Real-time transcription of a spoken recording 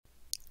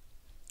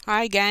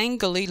Hi gang,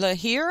 Galila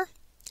here.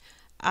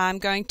 I'm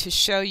going to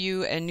show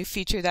you a new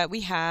feature that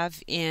we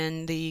have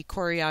in the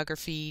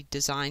choreography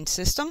design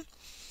system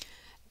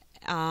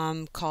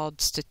called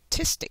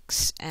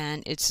statistics,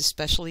 and it's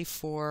especially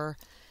for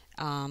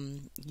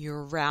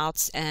your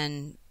routes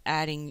and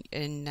adding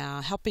and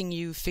helping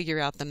you figure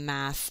out the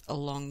math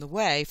along the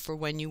way for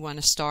when you want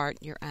to start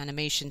your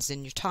animations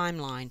in your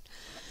timeline.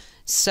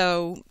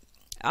 So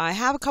I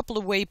have a couple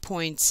of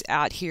waypoints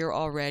out here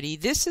already.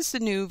 This is the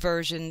new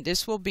version.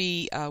 This will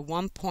be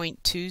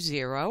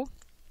 1.20.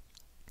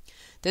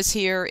 This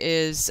here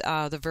is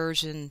the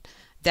version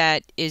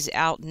that is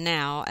out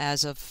now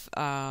as of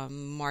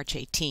March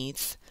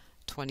 18th,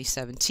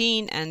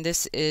 2017, and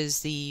this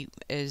is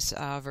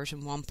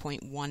version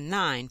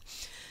 1.19.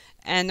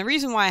 And the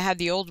reason why I have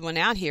the old one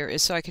out here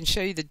is so I can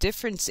show you the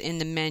difference in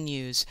the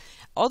menus.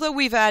 Although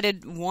we've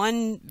added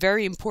one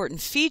very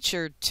important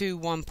feature to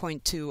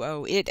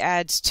 1.20, it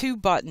adds 2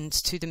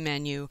 buttons to the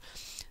menu.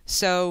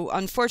 So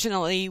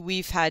unfortunately,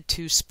 we've had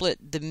to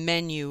split the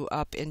menu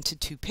up into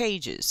 2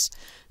 pages.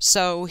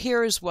 So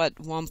here is what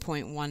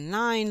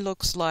 1.19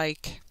 looks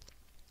like,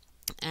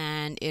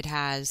 and it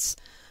has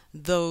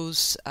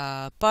those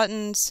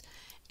buttons,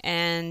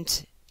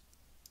 and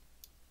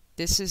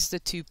this is the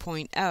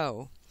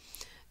 2.0.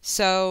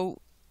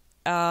 So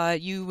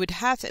you would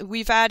have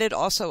we've added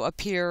also up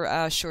here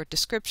a short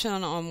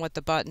description on what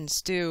the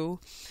buttons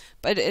do,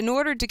 but in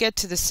order to get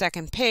to the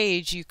second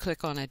page, you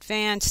click on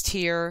Advanced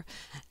here,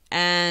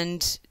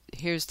 and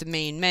here's the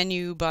main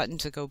menu button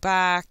to go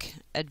back,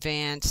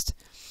 Advanced,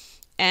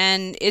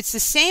 and it's the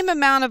same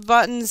amount of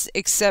buttons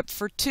except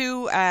for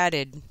 2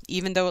 added,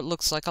 even though it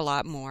looks like a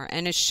lot more,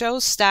 and it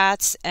shows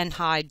stats and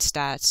hide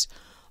stats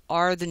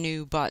are the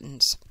new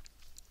buttons.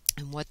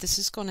 And what this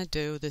is going to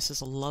do, this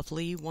is a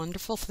lovely,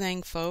 wonderful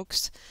thing,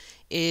 folks,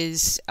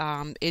 is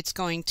it's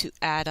going to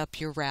add up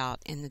your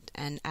route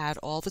and add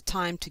all the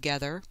time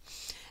together.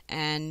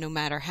 And no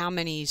matter how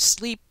many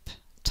sleep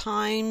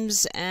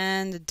times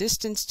and the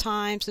distance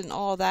times and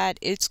all that,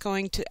 it's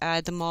going to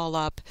add them all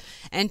up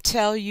and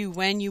tell you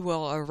when you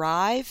will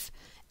arrive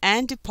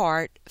and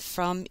depart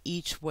from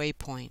each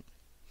waypoint.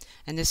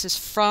 And this is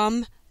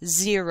from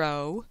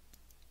 0,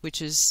 which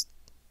is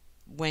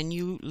when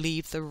you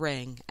leave the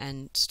ring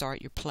and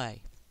start your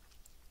play.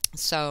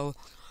 So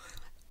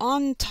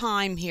on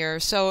time here,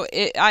 so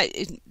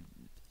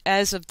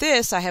as of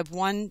this, I have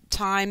one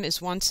time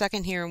is 1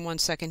 second here and 1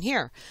 second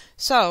here.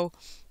 So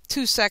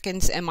 2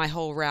 seconds and my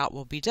whole route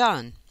will be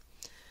done.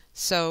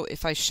 So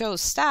if I show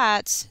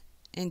stats,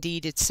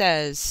 indeed it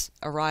says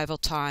arrival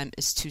time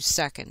is 2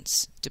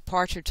 seconds,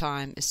 departure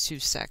time is 2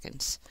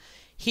 seconds.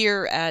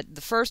 Here at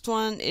the first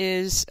one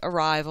is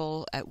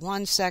arrival at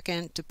 1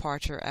 second,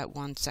 departure at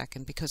 1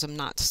 second, because I'm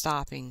not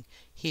stopping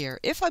here.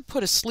 If I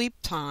put a sleep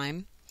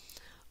time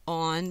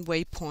on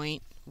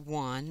waypoint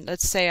 1,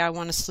 let's say I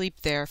want to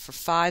sleep there for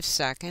 5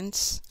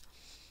 seconds,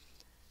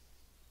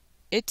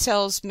 it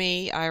tells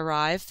me I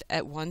arrived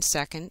at 1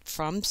 second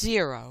from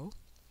 0.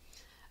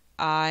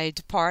 I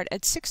depart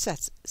at 6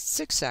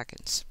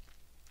 seconds.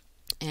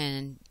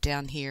 And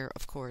down here,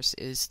 of course,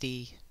 is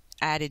the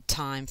added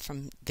time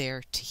from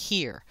there to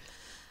here.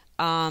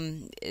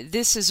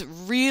 This is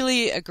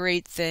really a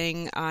great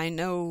thing. I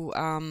know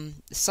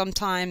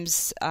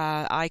sometimes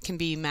I can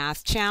be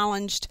math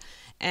challenged,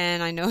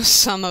 and I know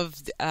some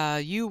of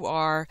you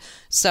are,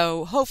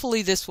 so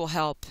hopefully this will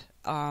help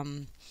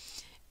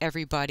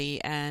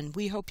everybody, and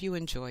we hope you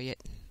enjoy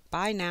it.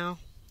 Bye now.